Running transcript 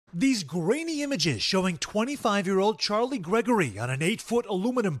These grainy images showing 25-year-old Charlie Gregory on an 8-foot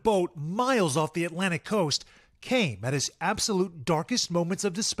aluminum boat miles off the Atlantic coast came at his absolute darkest moments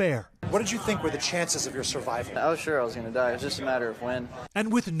of despair. What did you think were the chances of your surviving? I was sure I was going to die. It was just a matter of when.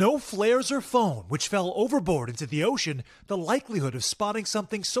 And with no flares or phone, which fell overboard into the ocean, the likelihood of spotting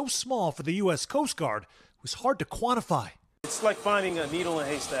something so small for the U.S. Coast Guard was hard to quantify. It's like finding a needle in a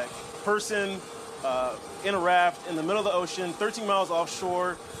haystack. Person in a raft in the middle of the ocean, 13 miles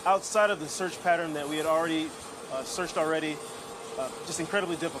offshore, outside of the search pattern that we had already searched already. Just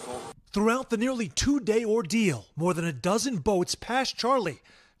incredibly difficult. Throughout the nearly 2-day ordeal, more than a dozen boats passed Charlie,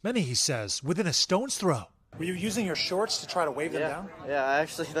 many, he says, within a stone's throw. Were you using your shorts to try to wave them down? Yeah,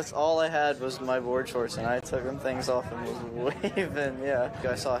 actually, that's all I had was my board shorts, and I took them things off and was waving, yeah.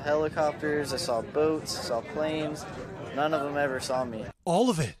 I saw helicopters, I saw boats, I saw planes. None of them ever saw me. All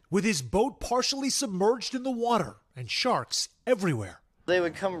of it with his boat partially submerged in the water and sharks everywhere. They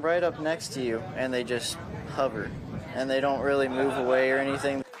would come right up next to you, and they just hover, and they don't really move away or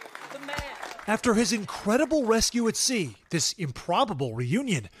anything. After his incredible rescue at sea, this improbable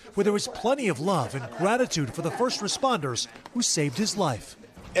reunion, where there was plenty of love and gratitude for the first responders who saved his life.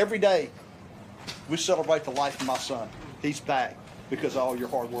 Every day, we celebrate the life of my son. He's back because of all your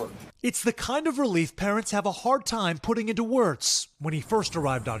hard work. It's the kind of relief parents have a hard time putting into words. When he first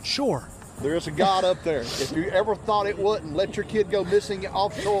arrived on shore, there is a God up there. If you ever thought it wouldn't, let your kid go missing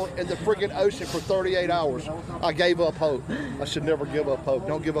offshore in the friggin' ocean for 38 hours. I gave up hope. I should never give up hope.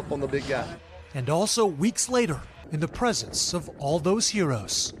 Don't give up on the big guy. And also weeks later, in the presence of all those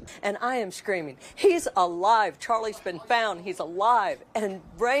heroes. And I am screaming, he's alive. Charlie's been found. He's alive. And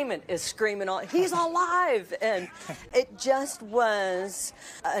Raymond is screaming on, he's alive. And it just was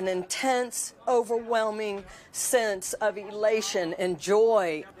an intense, overwhelming sense of elation and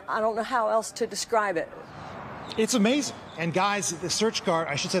joy. I don't know how else to describe it. It's amazing. And guys,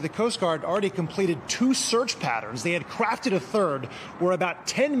 the Coast Guard already completed 2 search patterns. They had crafted a third. We're about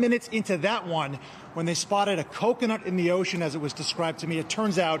 10 minutes into that one when they spotted a coconut in the ocean, as it was described to me. It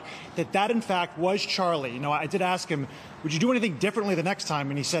turns out that in fact was Charlie. You know, I did ask him, would you do anything differently the next time?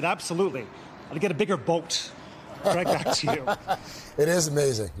 And he said, absolutely. I'd get a bigger boat. Right back to you. It is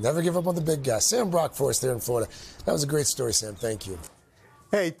amazing. Never give up on the big guy. Sam Brock for us there in Florida. That was a great story, Sam. Thank you.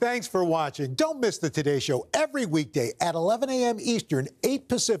 Hey, thanks for watching. Don't miss the Today Show every weekday at 11 a.m. Eastern, 8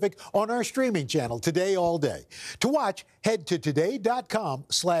 Pacific on our streaming channel, Today All Day. To watch, head to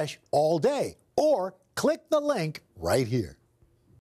today.com/allday or click the link right here.